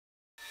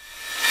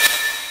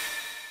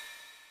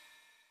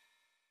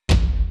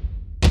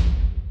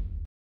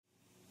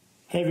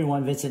Hey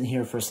everyone, Vincent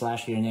here for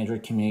Slash here in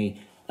Android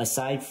community.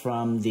 Aside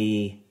from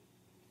the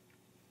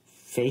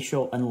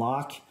facial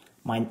unlock,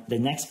 the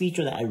next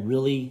feature that I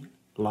really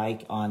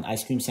like on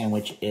Ice Cream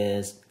Sandwich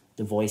is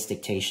the voice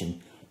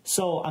dictation.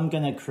 So I'm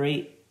going to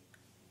create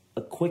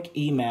a quick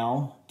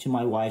email to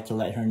my wife to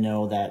let her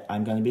know that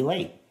I'm going to be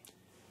late.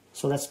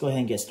 So let's go ahead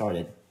and get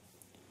started.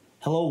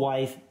 Hello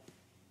wife,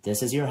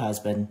 this is your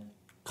husband,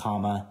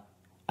 comma,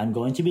 I'm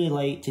going to be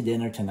late to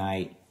dinner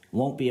tonight.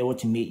 Won't be able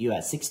to meet you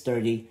at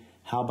 6:30.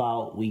 How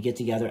about we get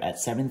together at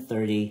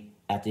 7:30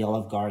 at the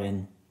Olive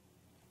Garden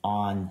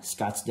on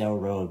Scottsdale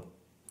Road, ?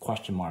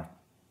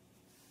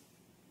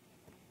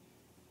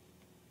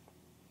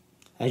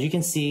 As you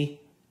can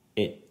see,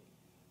 it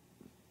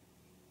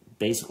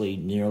basically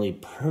nearly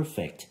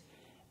perfect.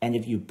 And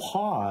if you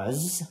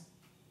pause,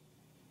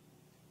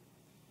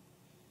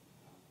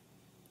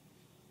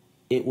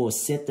 it will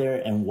sit there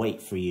and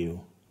wait for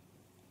you.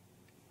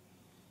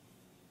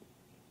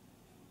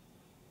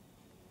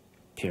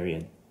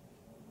 Period.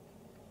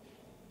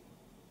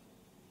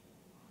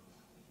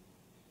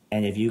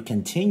 And if you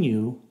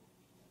continue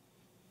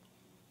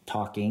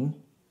talking,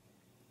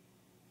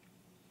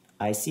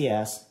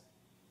 ICS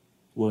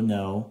will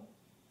know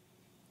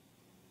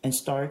and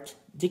start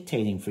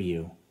dictating for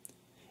you.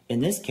 In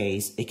this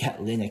case, it got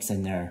Linux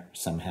in there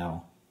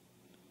somehow.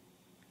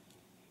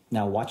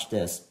 Now watch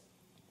this.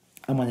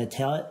 I'm going to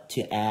tell it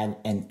to add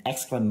an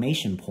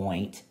exclamation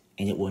point,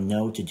 and it will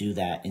know to do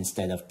that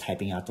instead of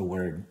typing out the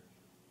word.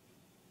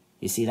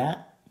 You see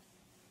that?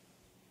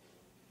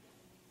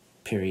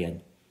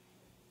 Period.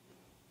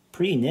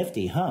 Pretty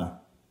nifty, huh?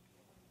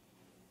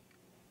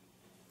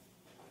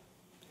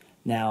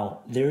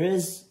 Now, there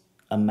is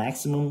a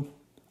maximum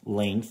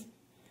length.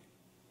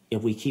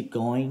 If we keep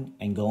going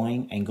and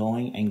going and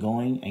going and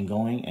going and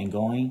going and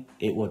going,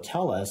 it will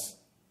tell us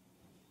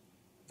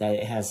that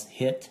it has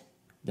hit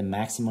the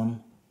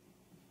maximum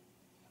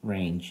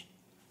range.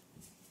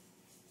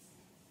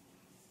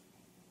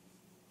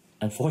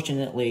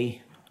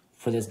 Unfortunately,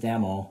 for this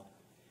demo,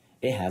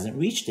 it hasn't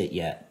reached it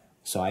yet.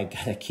 So I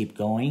gotta keep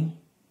going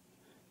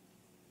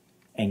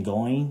and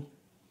going,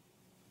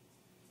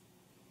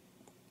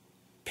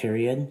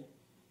 period.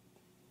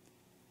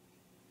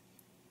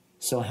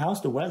 So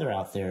how's the weather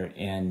out there?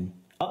 And,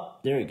 oh,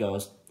 there it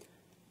goes.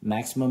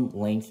 Maximum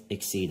length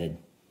exceeded.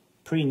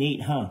 Pretty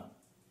neat, huh?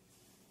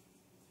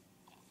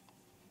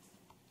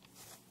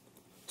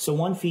 So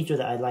one feature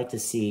that I'd like to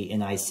see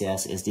in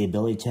ICS is the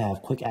ability to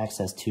have quick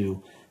access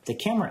to the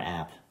camera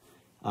app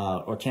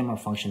or camera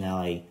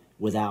functionality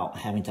without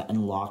having to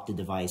unlock the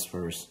device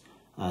first.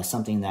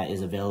 Something that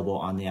is available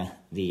on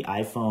the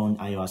iPhone,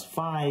 iOS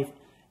 5,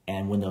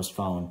 and Windows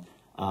Phone.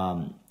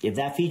 If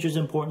that feature is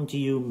important to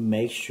you,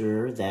 make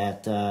sure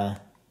that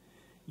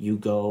you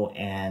go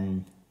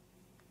and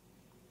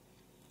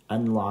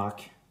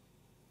unlock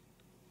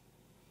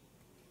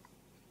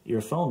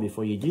your phone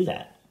before you do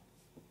that.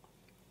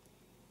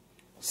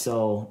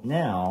 So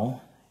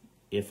now,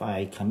 if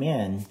I come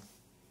in,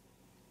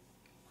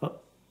 oh,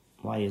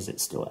 why is it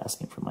still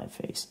asking for my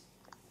face?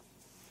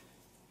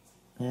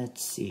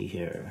 Let's see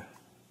here.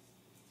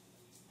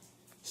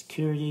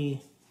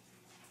 Security.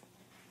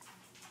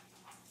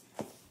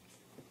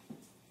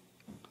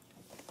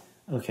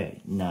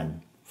 Okay,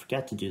 none.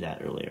 Forgot to do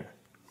that earlier.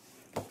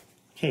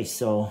 Okay,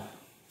 so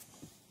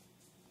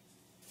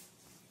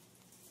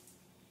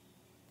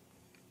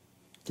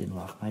didn't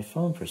lock my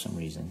phone for some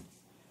reason.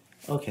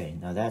 Okay,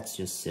 now that's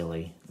just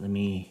silly. Let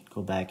me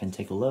go back and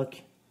take a look.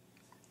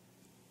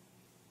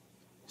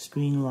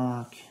 Screen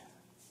lock.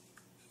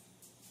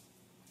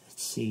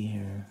 Let's see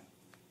here.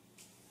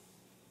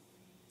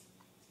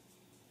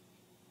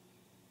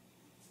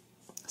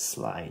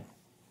 Slide.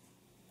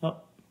 Oh,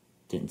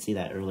 didn't see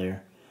that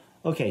earlier.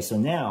 Okay, so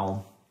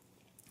now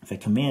if I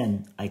come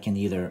in, I can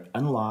either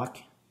unlock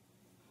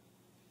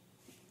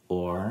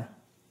or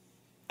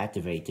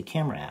activate the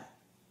camera app,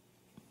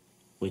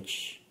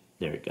 which,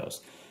 there it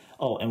goes.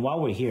 Oh, and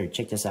while we're here,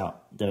 check this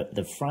out.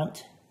 The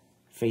front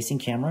facing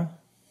camera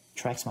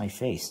tracks my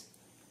face.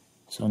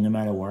 So no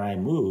matter where I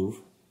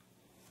move,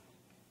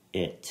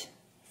 it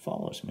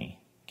follows me.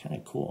 Kind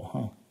of cool,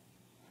 huh?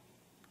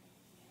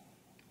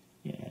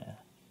 Yeah.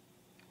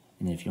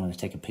 And if you want to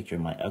take a picture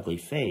of my ugly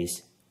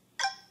face,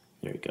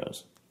 there it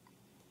goes.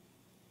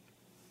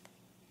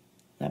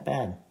 Not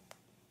bad.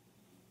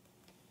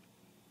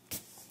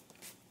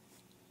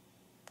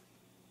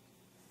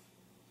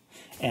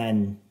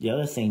 And the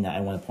other thing that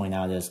I want to point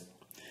out is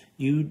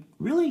you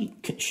really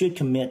should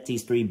commit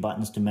these 3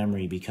 buttons to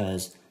memory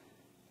because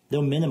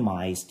they'll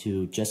minimize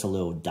to just a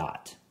little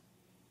dot.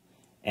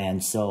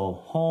 And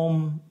so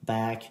home,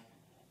 back,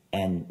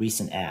 and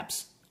recent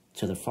apps.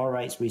 To the far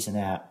right's recent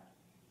app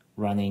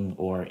running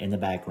or in the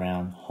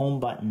background,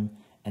 home button,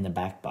 and the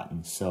back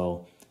button.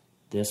 So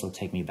this will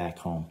take me back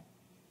home.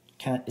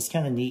 It's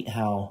kind of neat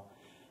how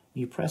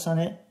when you press on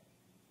it,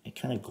 it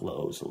kind of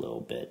glows a little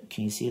bit.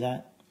 Can you see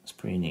that? It's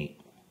pretty neat.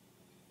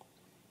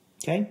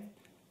 Okay?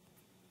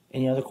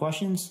 Any other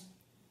questions?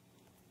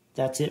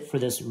 That's it for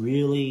this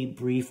really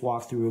brief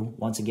walkthrough,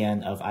 once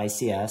again, of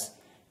ICS.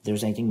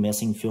 there's anything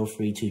missing, feel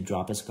free to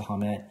drop us a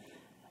comment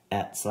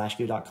at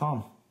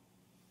slashgear.com.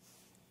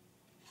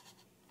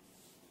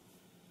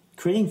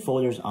 Creating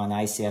folders on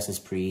ICS is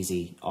pretty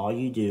easy. All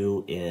you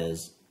do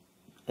is,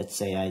 let's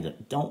say I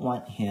don't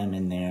want him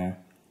in there.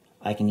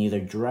 I can either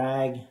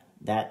drag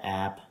that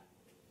app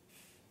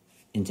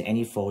into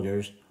any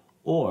folders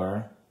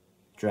or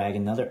drag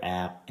another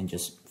app and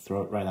just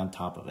throw it right on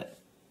top of it.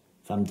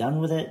 If I'm done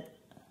with it,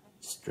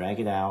 just drag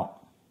it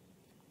out.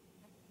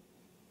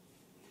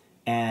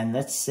 And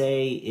let's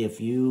say if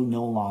you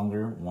no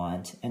longer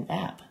want an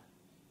app.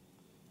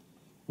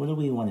 What do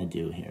we want to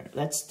do here?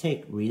 Let's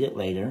take read it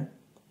later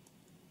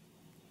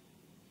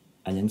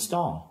and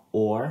install.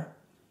 Or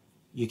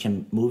you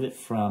can move it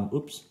from,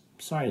 oops,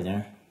 sorry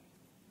there.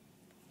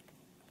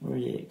 Where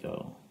did it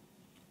go?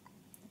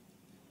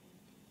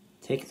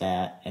 Take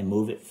that and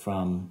move it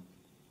from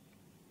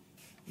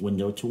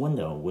window to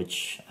window,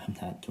 which I'm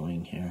not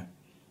doing here.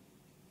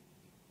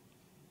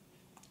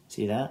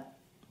 See that?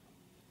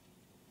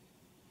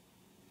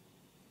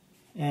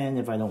 And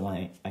if I don't want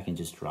it, I can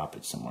just drop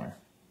it somewhere.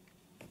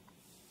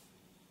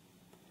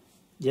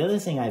 The other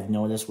thing I've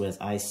noticed with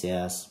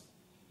ICS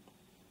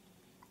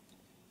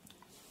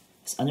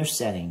is under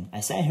setting. I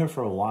sat here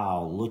for a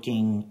while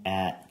looking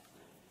at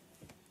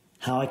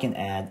how I can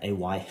add a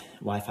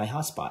Wi-Fi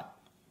hotspot.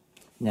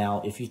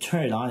 Now, if you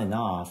turn it on and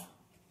off,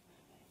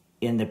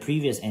 in the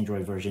previous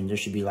Android version, there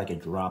should be like a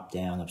drop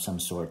down of some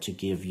sort to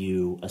give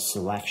you a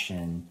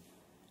selection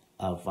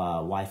of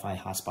Wi-Fi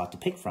hotspot to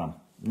pick from.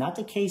 Not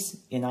the case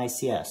in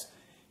ICS.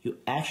 You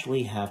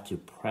actually have to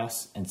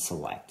press and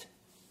select.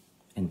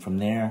 And from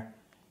there,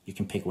 you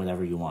can pick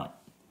whatever you want.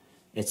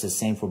 It's the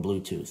same for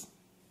Bluetooth.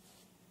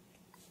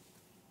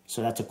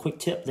 So that's a quick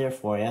tip there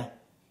for you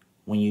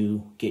when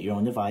you get your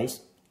own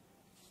device.